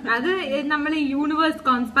 അത് നമ്മൾ യൂണിവേഴ്സ്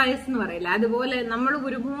കോൺസ്പയർസ് എന്ന് പറയില്ല, അതുപോലെ നമ്മൾ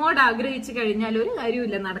ഒരുപാട് ആഗ്രഹിച്ചു കഴിഞ്ഞാൽ ഒരു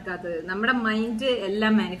കാര്യമില്ല നടക്കാത്തത്. നമ്മുടെ മൈൻഡ്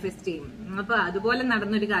എല്ലാം മാനിഫെസ്റ്റ് ചെയ്യും. അപ്പൊ അതുപോലെ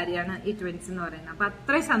നടന്നൊരു കാര്യമാണ് ഈ ട്വിൻസ് എന്ന് പറയുന്നത്. അപ്പൊ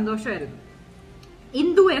അത്രയും സന്തോഷമായിരുന്നു.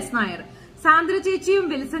 ഇന്ദു എസ് നായർ, സാന്ദ്ര ചേച്ചിയും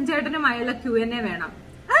വിൽസൺ ചേട്ടനുമായുള്ള Q&A വേണം.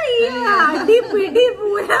 അടിപിടി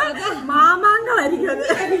പൂര മാമാങ്കമായിരിക്കും അത്.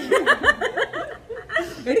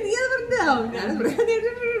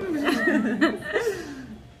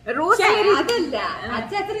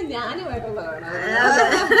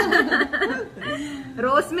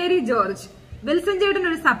 റോസ്മേരി ജോർജ്, വിൽസൺ ചേട്ടൻ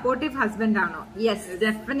ഒരു സപ്പോർട്ടീവ് ഹസ്ബൻഡ് ആണോ? Yes,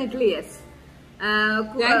 definitely yes.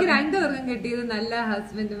 ഞങ്ങൾക്ക് രണ്ടുപേർക്കും കിട്ടിയത് നല്ല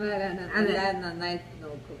ഹസ്ബൻഡുമാരാണ്, നന്നായിട്ട്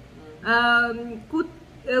നോക്കും.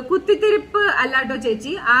 കുത്തിത്തിരിപ്പ് അല്ലാട്ടോ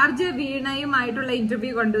ചേച്ചി, RJ വീണയുമായിട്ടുള്ള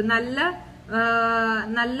ഇന്റർവ്യൂ കണ്ടു,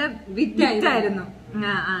 നല്ല വിറ്റായിരുന്നു.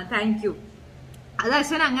 Thank you. അത്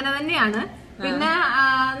അശ്വൻ അങ്ങനെ തന്നെയാണ്. പിന്നെ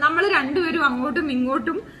നമ്മൾ രണ്ടുപേരും അങ്ങോട്ടും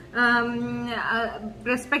ഇങ്ങോട്ടും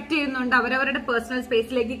റെസ്പെക്ട് ചെയ്യുന്നുണ്ട്. അവരവരുടെ പേഴ്സണൽ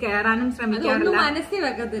സ്പേസിലേക്ക് കയറാനും ശ്രമിക്കാറില്ല, മനസ്സിൽ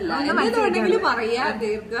വെക്കത്തില്ല.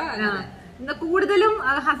 കൂടുതലും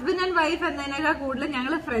ഹസ്ബൻഡ് ആൻഡ് വൈഫ് എന്നതിനേക്കാൾ കൂടുതൽ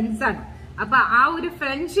ഞങ്ങള് ഫ്രണ്ട്സ് ആണ്. അപ്പൊ ആ ഒരു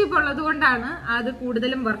ഫ്രണ്ട്ഷിപ്പ് ഉള്ളത് കൊണ്ടാണ് അത്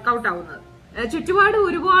കൂടുതലും വർക്ക്ഔട്ട് ആവുന്നത്. ചുറ്റുപാട്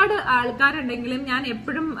ഒരുപാട് ആൾക്കാരുണ്ടെങ്കിലും ഞാൻ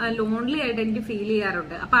എപ്പോഴും ലോൺലി ആയിട്ട് എനിക്ക് ഫീൽ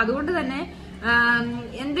ചെയ്യാറുണ്ട്. അപ്പൊ അതുകൊണ്ട് തന്നെ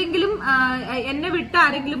എന്തെങ്കിലും എന്നെ വിട്ട്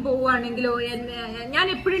ആരെങ്കിലും പോവുകയാണെങ്കിലോ ഞാൻ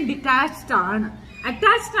എപ്പോഴും ഡിറ്റാച്ച്ഡ് ആണ്.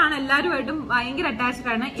 അറ്റാച്ച്ഡ് ആണ്, എല്ലാവരുമായിട്ടും ഭയങ്കര അറ്റാച്ച്ഡ്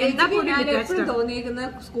ആണ്. എന്താ എപ്പോഴും തോന്നിയിരിക്കുന്ന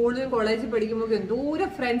സ്കൂളിൽ കോളേജിൽ പഠിക്കുമ്പോൾ എന്തോരം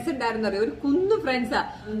ഫ്രണ്ട്സ് ഉണ്ടായിരുന്നു അറിയാം, ഒരു കുന്നു ഫ്രണ്ട്സാ.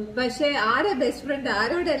 പക്ഷെ ആരെ ബെസ്റ്റ് ഫ്രണ്ട്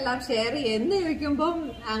ആരോടെ എല്ലാം ഷെയർ എന്ന് ചോദിക്കുമ്പോൾ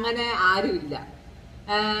അങ്ങനെ ആരുമില്ല.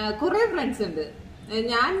 കുറെ ഫ്രണ്ട്സ് ഉണ്ട്.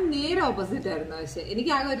 ഞാൻ നേരെ ഓപ്പോസിറ്റ് ആയിരുന്നു. പക്ഷെ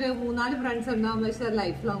എനിക്ക് ആകെ ഒരു 3-4 ഫ്രണ്ട്സ് ഉണ്ടാവും, പക്ഷെ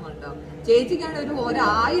ലൈഫ് ലോങ് ഉണ്ടാവും. ചേച്ചിക്കാണ് ഒരു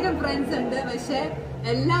 1000 ഫ്രണ്ട്സ് ഉണ്ട്, പക്ഷെ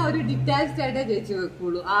എല്ലാം ഒരു ഡിറ്റാച്ച്ഡ് ആയിട്ടേ ചേച്ചി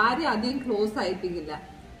വെക്കുള്ളൂ. ആരും അധികം ക്ലോസ് ആയിട്ടില്ല.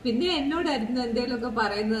 പിന്നെ എന്നോടായിരുന്നു എന്തെങ്കിലുമൊക്കെ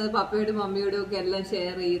പറയുന്നത്, പപ്പയോടും മമ്മിയോടും ഒക്കെ എല്ലാം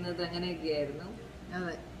ഷെയർ ചെയ്യുന്നത്, അങ്ങനെയൊക്കെയായിരുന്നു.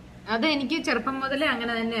 അത് എനിക്ക് ചെറുപ്പം മുതലേ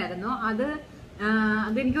അങ്ങനെ തന്നെയായിരുന്നു.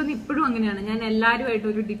 അതെനിക്കൊന്ന് ഇപ്പോഴും അങ്ങനെയാണ്. ഞാൻ എല്ലാവരുമായിട്ട്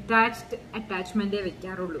ഒരു ഡിറ്റാച്ച്ഡ് അറ്റാച്ച്മെന്റേ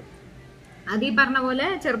വെക്കാറുള്ളൂ. അത് ഈ പറഞ്ഞ പോലെ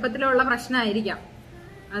ചെറുപ്പത്തിലുള്ള പ്രശ്നമായിരിക്കാം.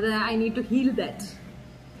 അത് I need to heal that.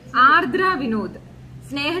 ആർദ്ര വിനോദ്,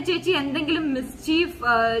 സ്നേഹ ചേച്ചി എന്തെങ്കിലും മിസ്ചീഫ്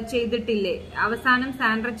ചെയ്തിട്ടില്ലേ? അവസാനം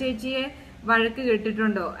സാൻഡ്ര ചേച്ചിയെ വഴക്ക്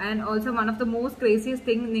കേട്ടിട്ടുണ്ടോ? And also one of the most craziest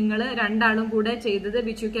thing നിങ്ങൾ രണ്ടാളും കൂടെ ചെയ്തത്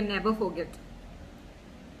which you can never forget.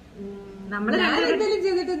 നമ്മള് എന്തെങ്കിലും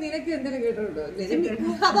ചെയ്തിട്ട് നിനക്ക് എന്തെങ്കിലും കേട്ടിട്ടുണ്ടോ?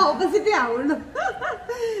 അത് ഓപ്പോസിറ്റേ ആവുള്ളൂ.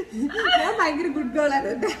 ഞാൻ ഭയങ്കര ഗുഡ് ഗേൾ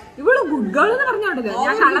ആയിരുന്നു. ഇവള് ഗുഡ് ഗേൾ എന്ന് പറഞ്ഞോണ്ടല്ലോ,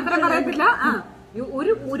 ഞാൻ കള്ളത്തരം പറയത്തില്ല.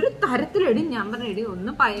 ഒരു തരത്തിലെടി ഞാൻ പറഞ്ഞ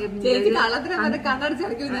ഒന്ന്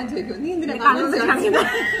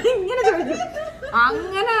ഇങ്ങനെ ചോദിക്കും.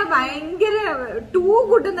 അങ്ങനെ ഭയങ്കര ടൂ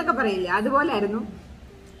ഗുഡ് എന്നൊക്കെ പറയില്ലേ, അതുപോലെ ആയിരുന്നു.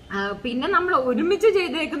 പിന്നെ നമ്മൾ ഒരുമിച്ച്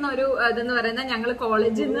ചെയ്തേക്കുന്ന ഒരു ഇതെന്ന് പറയുന്നത്, ഞങ്ങള്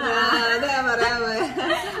കോളേജിൽ നിന്ന്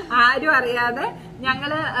ആരും അറിയാതെ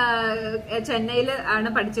ഞങ്ങള് ചെന്നൈയില് ആണ്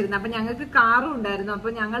പഠിച്ചിരുന്നത്. അപ്പൊ ഞങ്ങൾക്ക് കാറും ഉണ്ടായിരുന്നു. അപ്പൊ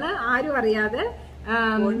ഞങ്ങള് ആരും അറിയാതെ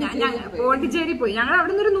പോണ്ടിച്ചേരി പോയി. ഞങ്ങൾ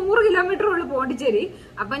അവിടെ നിന്ന് ഒരു 100 കിലോമീറ്റർ ഉള്ളു പോണ്ടിച്ചേരി.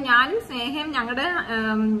 അപ്പൊ ഞാനും സ്നേഹയും ഞങ്ങളുടെ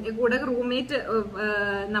കൂടെ റൂംമേറ്റ്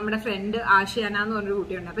നമ്മുടെ ഫ്രണ്ട് ആഷിയാന എന്ന് പറഞ്ഞൊരു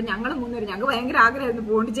കുട്ടിയുണ്ട്. അപ്പൊ ഞങ്ങൾ 3 പേര്, ഞങ്ങൾക്ക് ഭയങ്കര ആഗ്രഹമായിരുന്നു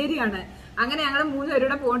പോണ്ടിച്ചേരിയാണ്. അങ്ങനെ ഞങ്ങൾ 3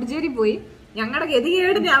 പേരുടെ പോണ്ടിച്ചേരി പോയി. ഞങ്ങളുടെ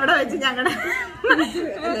ഗതികേടിന് അവിടെ വെച്ച് ഞങ്ങളുടെ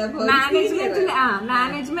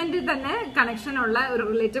മാനേജ്മെന്റിൽ തന്നെ കണക്ഷൻ ഉള്ള ഒരു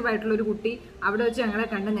റിലേറ്റീവ് ആയിട്ടുള്ള ഒരു കുട്ടി അവിടെ വെച്ച് ഞങ്ങളെ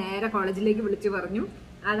കണ്ട് നേരെ കോളേജിലേക്ക് വിളിച്ചു പറഞ്ഞു.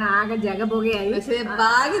 അതാകെ ജഗപുകയായി. പക്ഷെ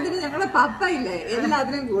ഭാഗ്യത്തിന് ഞങ്ങളുടെ പപ്പ ഇല്ലേ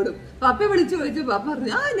എല്ലാത്തിനും കൂടും. പപ്പ വിളിച്ചു ചോദിച്ചു. പപ്പ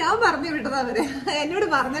പറഞ്ഞു ഞാൻ പറഞ്ഞു വിട്ടതവരെ, എന്നോട്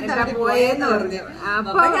പറഞ്ഞിട്ട് പോയെന്ന് പറഞ്ഞു.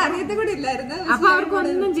 അപ്പൊ അറിയത്തെ കൂടെ ഇല്ലായിരുന്നു. അപ്പൊ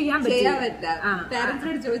അവർക്കൊന്നും ചെയ്യാൻ പറ്റില്ല.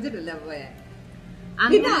 പാരന്റ്സിനോട് ചോദിച്ചിട്ടില്ല പോയെ.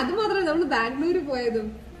 പിന്നെ അത് മാത്രമല്ല നമ്മള് ബാംഗ്ലൂര് പോയതും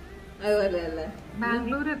അതുപോലെ അല്ലേ.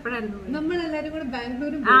 ബാംഗ്ലൂർ എപ്പോഴായിരുന്നു? നമ്മളെല്ലാരും കൂടെ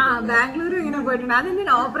ബാംഗ്ലൂർ ഇങ്ങനെ പോയിട്ടുണ്ട്.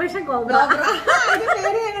 അതെന്തിനാ operation cobra.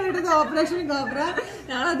 Operation cobra.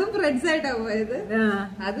 ഞങ്ങളതും friends ആയിട്ടാ പോയത്.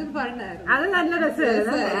 അതും ഫണ്ണായിരുന്നു. അത് നല്ല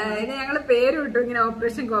രസമായിരുന്നു. അതിന് ഞങ്ങള് പേര് വിട്ടു ഇങ്ങനെ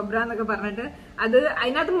ഓപ്പറേഷൻ കോബ്ര എന്നൊക്കെ പറഞ്ഞിട്ട്. അത്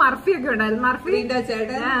അതിനകത്ത് മർഫി ഒക്കെ ഉണ്ടായിരുന്നു.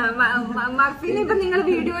 മർഫിനെ ഇപ്പൊ നിങ്ങൾ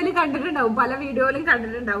വീഡിയോയില് കണ്ടിട്ടുണ്ടാവും, പല വീഡിയോയിലും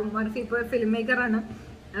കണ്ടിട്ടുണ്ടാവും. മർഫി ഇപ്പൊ ഫിലിം മേക്കറാണ്.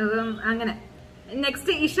 അങ്ങനെ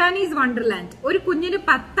നെക്സ്റ്റ് ഇഷാനീസ് വണ്ടർലാൻഡ്. ഒരു കുഞ്ഞിന്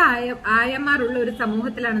 10 ആയമാരുള്ള ഒരു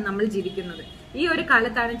സമൂഹത്തിലാണ് നമ്മൾ ജീവിക്കുന്നത്. ഈ ഒരു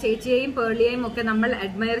കാലത്താണ് ചേച്ചിയെയും പേർളിയെയും ഒക്കെ നമ്മൾ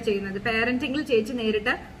അഡ്മയർ ചെയ്യുന്നത്. പാരന്റിംഗിൽ ചേച്ചി നേരിട്ട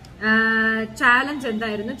ചാലഞ്ച്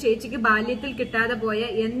എന്തായിരുന്നു? ചേച്ചിക്ക് ബാല്യത്തിൽ കിട്ടാതെ പോയ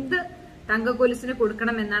എന്ത് തങ്കക്കൊലുസിന്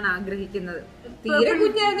കൊടുക്കണം എന്നാണ് ആഗ്രഹിക്കുന്നത്? തീരെ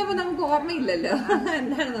കുഞ്ഞായിരുന്നപ്പോ നമുക്ക് ഓർമ്മയില്ലല്ലോ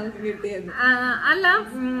എന്താണ് നമുക്ക് കിട്ടിയത്. അല്ല,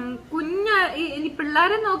 ഇനി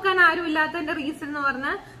പിള്ളേരെ നോക്കാൻ ആരും ഇല്ലാത്തതിന്റെ റീസൺ എന്ന്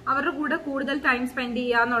പറഞ്ഞാൽ അവരുടെ കൂടെ കൂടുതൽ ടൈം സ്പെൻഡ്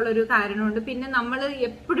ചെയ്യാന്നുള്ളൊരു കാരണമുണ്ട്. പിന്നെ നമ്മൾ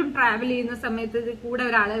എപ്പോഴും ട്രാവൽ ചെയ്യുന്ന സമയത്ത് കൂടെ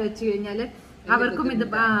ഒരാളെ വെച്ച് കഴിഞ്ഞാല് അവർക്കും ഇത്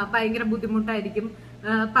ഭയങ്കര ബുദ്ധിമുട്ടായിരിക്കും.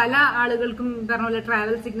 പല ആളുകൾക്കും പറഞ്ഞ പോലെ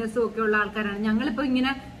ട്രാവൽ സിക്നസ്സും ഒക്കെ ഉള്ള ആൾക്കാരാണ്. ഞങ്ങളിപ്പോ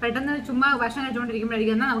ഇങ്ങനെ പെട്ടെന്ന് ചുമ്മാ ഭക്ഷണം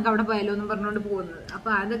കഴിച്ചുകൊണ്ടിരിക്കുമ്പോഴായിരിക്കും എന്നാൽ നമുക്ക് അവിടെ പോയാലോ എന്നും പറഞ്ഞുകൊണ്ട് പോകുന്നത്. അപ്പൊ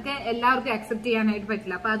അതൊക്കെ എല്ലാവർക്കും അക്സെപ്റ്റ് ചെയ്യാനായിട്ട്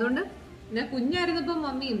പറ്റില്ല. അപ്പൊ അതുകൊണ്ട് കുഞ്ഞായിരുന്നപ്പോ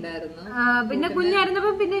മമ്മി ഉണ്ടായിരുന്നു. പിന്നെ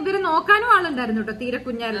കുഞ്ഞായിരുന്നപ്പോ പിന്നെ ഇവര് നോക്കാനും ആളുണ്ടായിരുന്നു കേട്ടോ. തീരെ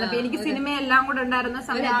കുഞ്ഞായിരുന്നപ്പോ എനിക്ക് സിനിമയെല്ലാം കൂടെ ഉണ്ടായിരുന്ന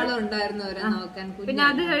സമയത്ത് പിന്നെ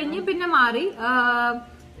അത് കഴിഞ്ഞ് പിന്നെ മാറി.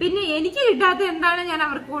 പിന്നെ എനിക്ക് കിട്ടാത്ത എന്താണ് ഞാൻ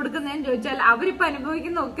അവർക്ക് കൊടുക്കുന്നതെന്ന് ചോദിച്ചാൽ അവരിപ്പോ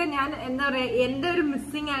അനുഭവിക്കുന്നതൊക്കെ ഞാൻ എന്താ പറയാ എന്റെ ഒരു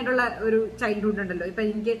മിസ്സിംഗ് ആയിട്ടുള്ള ഒരു ചൈൽഡ്ഹുഡ് ഉണ്ടല്ലോ. ഇപ്പൊ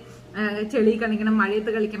എനിക്ക് ചെളി കളിക്കണം,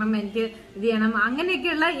 മഴയത്ത് കളിക്കണം, എനിക്ക് ഇത് ചെയ്യണം,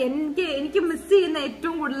 അങ്ങനെയൊക്കെയുള്ള എനിക്ക് മിസ് ചെയ്യുന്ന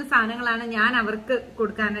ഏറ്റവും കൂടുതൽ സാധനങ്ങളാണ് ഞാൻ അവർക്ക്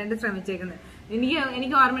കൊടുക്കാനായിട്ട് ശ്രമിച്ചേക്കുന്നത്.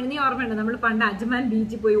 എനിക്ക് ഓർമ്മയുണ്ട്, നീ ഓർമ്മയുണ്ട് നമ്മൾ പണ്ട് അജ്മാൻ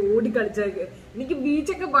ബീച്ചിൽ പോയി ഓടി കളിച്ചൊക്കെ. എനിക്ക്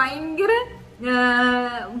ബീച്ചൊക്കെ ഭയങ്കര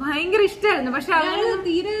ഇഷ്ടമായിരുന്നു. പക്ഷെ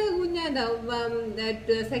തീരെ കുഞ്ഞാണ്ടാവും.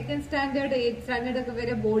 2nd സ്റ്റാൻഡേർഡ് 8th സ്റ്റാൻഡേർഡ് ഒക്കെ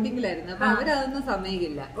വരെ ബോർഡിങ്ങിലായിരുന്നു. അപ്പൊ അവരതൊന്നും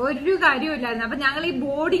സമയമില്ല, ഒരു കാര്യമില്ലായിരുന്നു. അപ്പൊ ഞങ്ങൾ ഈ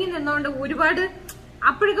ബോർഡിങ്ങിൽ നിന്നുകൊണ്ട് ഒരുപാട്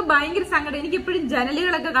അപ്പോഴൊക്കെ ഭയങ്കര സങ്കടം. എനിക്ക് എപ്പോഴും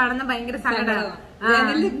ജനലുകളൊക്കെ കാണുന്ന ഭയങ്കര സങ്കടമാണ്.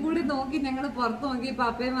 ജനലും കൂടി നോക്കി ഞങ്ങൾ പുറത്ത് നോക്കി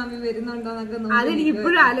പപ്പയും മമ്മിയും വരുന്നുണ്ടോന്നൊക്കെ അതെനിക്ക്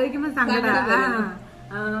ഇപ്പോഴും ആലോചിക്കുമ്പോ സങ്കടമാണ്.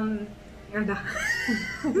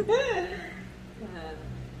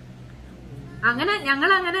 അങ്ങനെ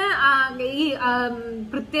ഞങ്ങളങ്ങനെ ഈ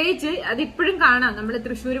പ്രത്യേകിച്ച് അതിപ്പോഴും കാണാം. നമ്മൾ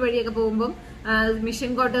തൃശ്ശൂർ വഴിയൊക്കെ പോകുമ്പോൾ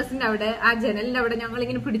മിഷൻ ക്വാർട്ടേഴ്സിന്റെ അവിടെ ആ ജനലിന്റെ അവിടെ ഞങ്ങൾ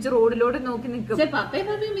ഇങ്ങനെ പിടിച്ച് റോഡിലോട്ട് നോക്കി നിൽക്കും. പക്ഷെ പപ്പയും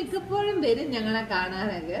മമ്മിയും മിക്കപ്പോഴും വരും ഞങ്ങളെ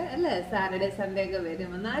കാണാനൊക്കെ, അല്ലെ? സാറ്റർഡേ സൺഡേ ഒക്കെ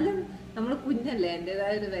വരും. എന്നാലും നമ്മൾ കുഞ്ഞല്ലേ,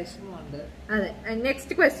 എന്റേതായ ഒരു വിഷമമുണ്ട്. അതെ.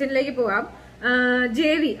 നെക്സ്റ്റ് ക്വസ്റ്റ്യനിലേക്ക് പോവാം.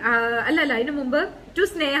 ജേവി അല്ലല്ല അതിനു മുമ്പ് ടു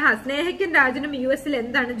സ്നേഹയ്ക്കും രാജനും US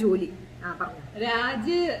എന്താണ് ജോലി?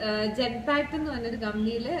 രാജ് ജെൻപാക്ട് എന്ന് പറഞ്ഞൊരു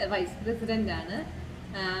കമ്പനിയില് വൈസ് പ്രസിഡന്റ് ആണ്.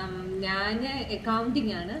 ഞാന്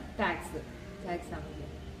അക്കൗണ്ടിങ് ആണ്, ടാക്സ് ആണ്.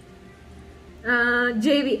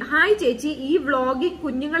 ജേവി ഹായ് ചേച്ചി, ഈ വ്ളോഗിംഗ്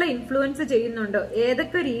കുഞ്ഞുങ്ങളെ ഇൻഫ്ലുവൻസ് ചെയ്യുന്നുണ്ടോ?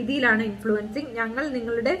 ഏതൊക്കെ രീതിയിലാണ് ഇൻഫ്ലുവൻസിങ്? ഞങ്ങൾ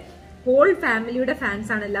നിങ്ങളുടെ ഹോൾ ഫാമിലിയുടെ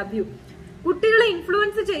ഫാൻസ് ആണ്, ലവ് യു. കുട്ടികളെ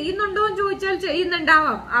ഇൻഫ്ലുവൻസ് ചെയ്യുന്നുണ്ടോ എന്ന് ചോദിച്ചാൽ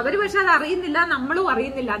ചെയ്യുന്നുണ്ടാവാം. അവര് പക്ഷെ അത് അറിയുന്നില്ല, നമ്മളും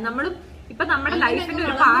അറിയുന്നില്ല. നമ്മളും ഇപ്പൊ നമ്മുടെ ലൈഫിന്റെ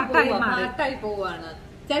ഒരു പാർട്ടായി പോവാണ്.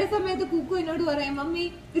 ചില സമയത്ത് കുക്കു എന്നോട് പറയാം, മമ്മി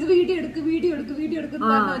ഇത് വീഡിയോ എടുക്കും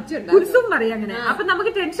കുൽസും പറയും അങ്ങനെ. അപ്പൊ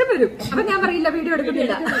നമുക്ക് ടെൻഷൻ വരും. അപ്പൊ ഞാൻ പറയില്ല, വീഡിയോ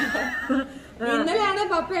എടുക്കുന്നില്ല. ഇന്നലെയാണ്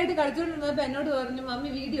പപ്പയായിട്ട് കളിച്ചോണ്ടിരുന്നപ്പോ എന്നോട് പറഞ്ഞു, മമ്മി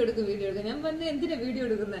വീഡിയോ എടുക്കും. ഞാൻ പറഞ്ഞു എന്തിനാ വീഡിയോ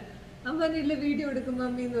എടുക്കുന്നത്? ഞാൻ പറഞ്ഞില്ല വീഡിയോ എടുക്കും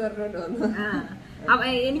മമ്മി എന്ന് പറഞ്ഞോണ്ട് വന്നു.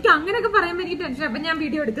 എനിക്ക് അങ്ങനെയൊക്കെ പറയുമ്പോ എനിക്ക് ടെൻഷൻ. അപ്പൊ ഞാൻ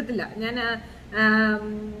വീഡിയോ എടുക്കത്തില്ല. ഞാൻ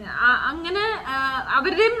അങ്ങനെ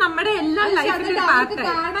അവരുടെയും നമ്മുടെ എല്ലാ ലൈഫിലും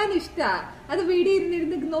കാണാൻ ഇഷ്ടാ. അത് വീഡിയോ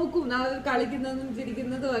ഇരുന്നിരുന്ന് നോക്കും, കളിക്കുന്നതും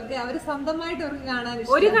ചിരിക്കുന്നതും ഒക്കെ അവര് സ്വന്തമായിട്ട് അവർക്ക് കാണാൻ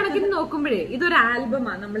ഇഷ്ടം. ഒരു കണക്കിന് നോക്കുമ്പോഴേ ഇതൊരു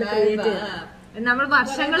ആൽബമാണ് നമ്മൾ ക്രിയേറ്റ് ചെയ്യുന്നത്. നമ്മൾ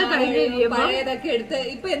വർഷങ്ങൾ കഴിഞ്ഞ് പഴയതൊക്കെ എടുത്ത്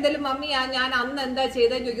ഇപ്പൊ എന്തായാലും മമ്മി ഞാൻ അന്ന് എന്താ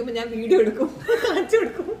ചെയ്തെന്ന് ചോദിക്കുമ്പോ ഞാൻ വീഡിയോ എടുക്കും, കാണിച്ചു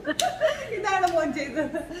കൊടുക്കും. ഇതാണ് മോൻ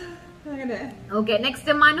ചെയ്തത്. അങ്ങനെ. ഓക്കെ.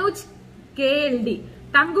 Next Manoj KLD.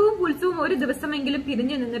 തങ്കവും കുൽസുവും ഒരു ദിവസമെങ്കിലും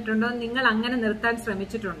പിരിഞ്ഞു നിന്നിട്ടുണ്ടോ? നിങ്ങൾ അങ്ങനെ നിർത്താൻ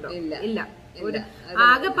ശ്രമിച്ചിട്ടുണ്ടോ? ഇല്ല. ഒരു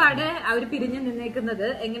ആകെപ്പാടെ അവർ പിരിഞ്ഞു നിന്നേക്കുന്നത്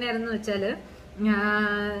എങ്ങനെയാണെന്ന് വെച്ചാല്,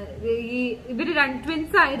 ഇവര്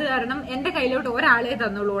ട്വിൻസ് ആയത് കാരണം എന്റെ കയ്യിലോട്ട് ഒരാളെ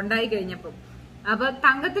തന്നുള്ളൂ ഉണ്ടായി കഴിഞ്ഞപ്പം. അപ്പൊ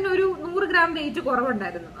തങ്കത്തിന് ഒരു 100 ഗ്രാം വെയിറ്റ്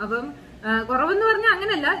കുറവുണ്ടായിരുന്നു. അപ്പം കുറവെന്ന് പറഞ്ഞാൽ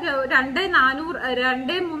അങ്ങനല്ല,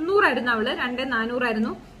 2,300 ആയിരുന്നു അവള്, 2,400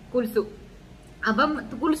 ആയിരുന്നു കുൽസു. അപ്പം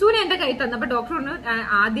കുൽസുവിനെ എന്റെ കൈ തന്നു. അപ്പൊ ഡോക്ടർ പറഞ്ഞു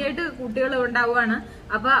ആദ്യമായിട്ട് കുട്ടികൾ ഉണ്ടാവുകയാണ്,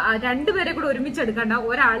 അപ്പൊ 2 പേരെ കൂടെ ഒരുമിച്ചെടുക്കണ്ട,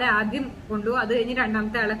 ഒരാളെ ആദ്യം കൊണ്ടുപോകും, അത് കഴിഞ്ഞ്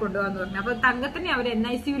 2ാമത്തെ ആളെ കൊണ്ടുപോകാന്ന് പറഞ്ഞു. അപ്പൊ തങ്കത്തിനെ അവർ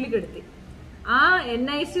NICU കിടത്തി. ആ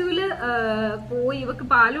NICU പോയി ഇവക്ക്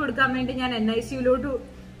പാല് കൊടുക്കാൻ വേണ്ടി ഞാൻ NICU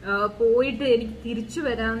പോയിട്ട് എനിക്ക് തിരിച്ചു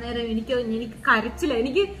വരാൻ നേരം എനിക്ക് കരച്ചില്ല.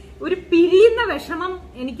 എനിക്ക് ഒരു പിരിയുന്ന വിഷമം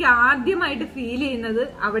എനിക്ക് ആദ്യമായിട്ട് ഫീൽ ചെയ്യുന്നത്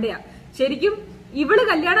അവിടെയാ. ശരിക്കും ഇവള്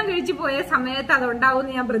കല്യാണം കഴിച്ചു പോയ സമയത്ത് അതുണ്ടാവും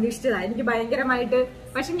ഞാൻ പ്രതീക്ഷിച്ചതാ. എനിക്ക് ഭയങ്കരമായിട്ട്,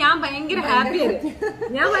 പക്ഷെ ഞാൻ ഭയങ്കര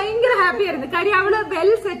ഹാപ്പിയായിരുന്നു. കാര്യം അവള് വെൽ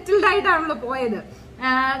സെറ്റിൽഡ് ആയിട്ടാണല്ലോ പോയത്.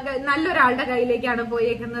 നല്ലൊരാളുടെ കയ്യിലേക്കാണ്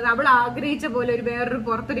പോയേക്കുന്നത്. അവൾ ആഗ്രഹിച്ച പോലെ ഒരു വേറൊരു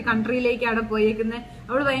പുറത്തൊരു കൺട്രിയിലേക്കാണ് പോയേക്കുന്നത്.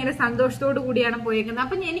 അവള് ഭയങ്കര സന്തോഷത്തോടു കൂടിയാണ് പോയേക്കുന്നത്.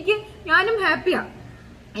 അപ്പൊ ഞാനും ഹാപ്പിയാ.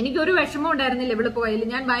 എനിക്കൊരു വിഷമം ഉണ്ടായിരുന്നില്ല ഇവള് പോയാലും,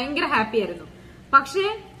 ഞാൻ ഭയങ്കര ഹാപ്പി ആയിരുന്നു. പക്ഷെ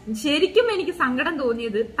ശരിക്കും എനിക്ക് സങ്കടം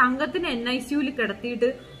തോന്നിയത് തങ്കത്തിന് NICU കിടത്തിയിട്ട്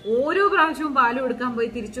ഓരോ പ്രാവശ്യവും പാല് കൊടുക്കാൻ പോയി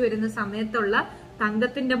തിരിച്ചു വരുന്ന സമയത്തുള്ള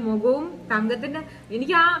തങ്കത്തിന്റെ മുഖവും തങ്കത്തിന്റെ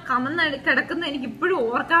എനിക്ക് ആ കമന്ന് കിടക്കുന്ന എനിക്ക് ഇപ്പോഴും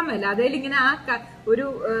ഓർക്കാൻ മേല. അതേൽ ഇങ്ങനെ ആ ഒരു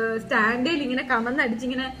സ്റ്റാൻഡിൽ ഇങ്ങനെ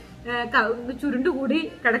കമന്നടിച്ചിങ്ങനെ ചുരുണ്ടുകൂടി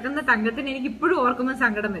കിടക്കുന്ന തങ്കത്തിന് എനിക്ക് ഇപ്പോഴും ഓർക്കുമ്പോൾ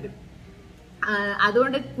സങ്കടം വരും.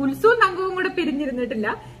 അതുകൊണ്ട് കുൽസുവും തങ്കവും കൂടെ പിരിഞ്ഞിരുന്നിട്ടില്ല.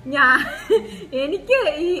 എനിക്ക്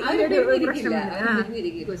ഈ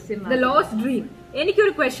ദ ലോസ്റ്റ് ഡ്രീം,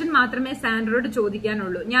 എനിക്കൊരു ക്വസ്റ്റ്യൻ മാത്രമേ സാൻഡ്രയോട്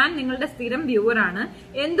ചോദിക്കാനുള്ളൂ. ഞാൻ നിങ്ങളുടെ സ്ഥിരം വ്യൂവർ ആണ്.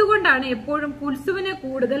 എന്തുകൊണ്ടാണ് എപ്പോഴും കുൽസുവിനെ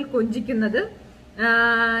കൂടുതൽ കൊഞ്ചിക്കുന്നത്?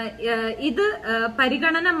 ഇതേ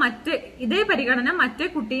പരിഗണന മറ്റേ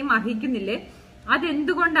കുട്ടിയും അർഹിക്കുന്നില്ലേ?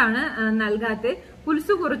 അതെന്തുകൊണ്ടാണ് നൽകാത്തത്?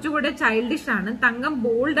 കുൽസു കുറച്ചുകൂടെ ചൈൽഡിഷ് ആണ്, തങ്കം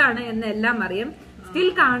ബോൾഡ് ആണ് എന്നെല്ലാം അറിയാം. സ്റ്റിൽ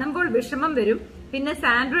കാണുമ്പോൾ വിഷമം വരും. പിന്നെ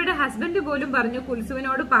സാൻഡ്രയുടെ ഹസ്ബൻഡ് പോലും പറഞ്ഞു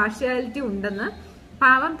കുൽസുവിനോട് പാർഷ്യാലിറ്റി ഉണ്ടെന്ന്.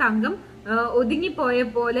 പാവം തങ്കം ഒതുങ്ങിപ്പോയ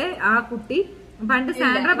പോലെ ആ കുട്ടി. പണ്ട്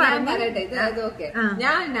സാൻഡ്ര പറഞ്ഞു.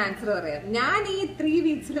 ഞാൻ ആൻസർ പറയാം. ഞാൻ ഈ 3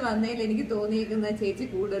 വീക്സിൽ വന്നതിൽ എനിക്ക് തോന്നിയിരിക്കുന്ന ചേച്ചി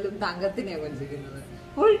കൂടുതലും തങ്കത്തിനെ കൊഞ്ചിക്കുന്നത്.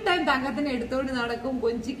 ഫുൾ ടൈം തങ്കത്തിനെ എടുത്തോണ്ട് നടക്കും,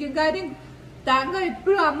 കൊഞ്ചിക്കും. കാര്യം തങ്കം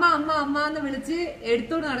എപ്പോഴും അമ്മ അമ്മ അമ്മ എന്ന് വിളിച്ച്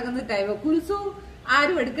എടുത്തോണ്ട് നടക്കുന്ന ടൈം. കുൽസു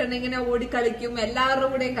ആരും എടുക്കണ്ട, ഇങ്ങനെ ഓടി കളിക്കും, എല്ലാവരുടെ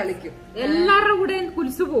കൂടെയും കളിക്കും. എല്ലാവരുടെ കൂടെയും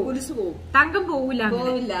കുൽസു പോവും. തങ്കം പോവില്ല.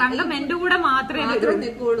 തങ്കം എന്റെ കൂടെ മാത്രമേ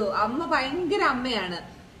നിൽക്കുള്ളൂ. അമ്മ ഭയങ്കര അമ്മയാണ്.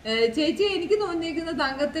 ചേച്ചി എനിക്ക് തോന്നിയിരിക്കുന്ന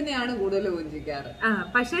തങ്കത്തിനെയാണ് കൂടുതൽ കൊഞ്ചിക്കാറ്.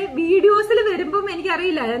 പക്ഷെ വീഡിയോസിൽ വരുമ്പം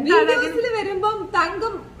എനിക്കറിയില്ല, വീഡിയോസിൽ വരുമ്പം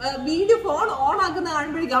തങ്കം വീഡിയോ ഫോൺ ഓൺ ആക്കുന്ന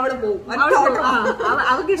കാണുമ്പോഴേക്കും അവള് പോകും.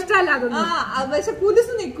 അവർക്ക് ഇഷ്ടമല്ല അതൊന്നും. പക്ഷെ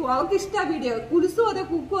കുലുസ് നിൽക്കും, അവർക്ക് ഇഷ്ട വീഡിയോ. കുലുസും അതെ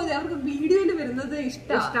കുക്കും അതെ, അവർക്ക് വീഡിയോയിൽ വരുന്നത്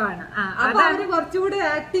ഇഷ്ടമാണ്. അപ്പൊ അവര് കുറച്ചുകൂടെ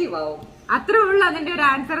ആക്റ്റീവ് ആവും. അത്രേ ഉള്ളു അതിന്റെ ഒരു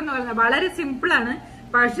ആൻസർ എന്ന് പറയുന്നത്. വളരെ സിമ്പിൾ ആണ്.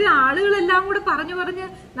 പക്ഷെ ആളുകളെല്ലാം കൂടെ പറഞ്ഞു പറഞ്ഞ്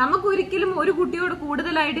നമുക്കൊരിക്കലും ഒരു കുട്ടിയോട്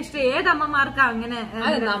കൂടുതലായിട്ട് ഇഷ്ടം ഏതമ്മമാർക്കാ അങ്ങനെ?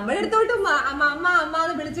 നമ്മുടെ അടുത്തോട്ട് അമ്മ അമ്മ അമ്മ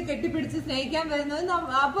എന്ന് വിളിച്ച് കെട്ടിപ്പിടിച്ച് സ്നേഹിക്കാൻ വരുന്നത്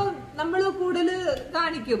അപ്പൊ നമ്മള് കൂടുതൽ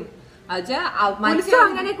കാണിക്കും.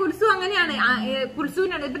 കുൽസു അങ്ങനെയാണ്.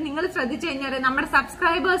 കുൽസുവിനാണ് ഇപ്പൊ നിങ്ങൾ ശ്രദ്ധിച്ചു കഴിഞ്ഞാൽ നമ്മുടെ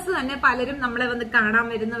സബ്സ്ക്രൈബേഴ്സ് തന്നെ പലരും നമ്മളെ വന്ന് കാണാൻ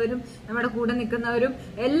വരുന്നവരും നമ്മുടെ കൂടെ നിൽക്കുന്നവരും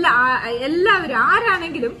എല്ലാവരും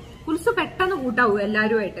ആരാണെങ്കിലും കുൽസു പെട്ടെന്ന് കൂട്ടാവും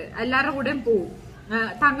എല്ലാവരുമായിട്ട്, എല്ലാവരുടെ കൂടെയും പോവും.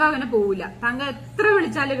 തങ്ക അവനെ പോവില്ല. തങ്ക എത്ര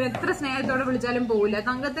വിളിച്ചാലും എത്ര സ്നേഹത്തോടെ വിളിച്ചാലും പോവില്ല.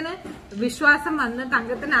 തങ്കത്തിന് വിശ്വാസം വന്ന്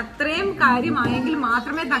തങ്കത്തിന് അത്രയും കാര്യമായെങ്കിൽ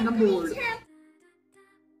മാത്രമേ തങ്കം പോവുള്ളൂ.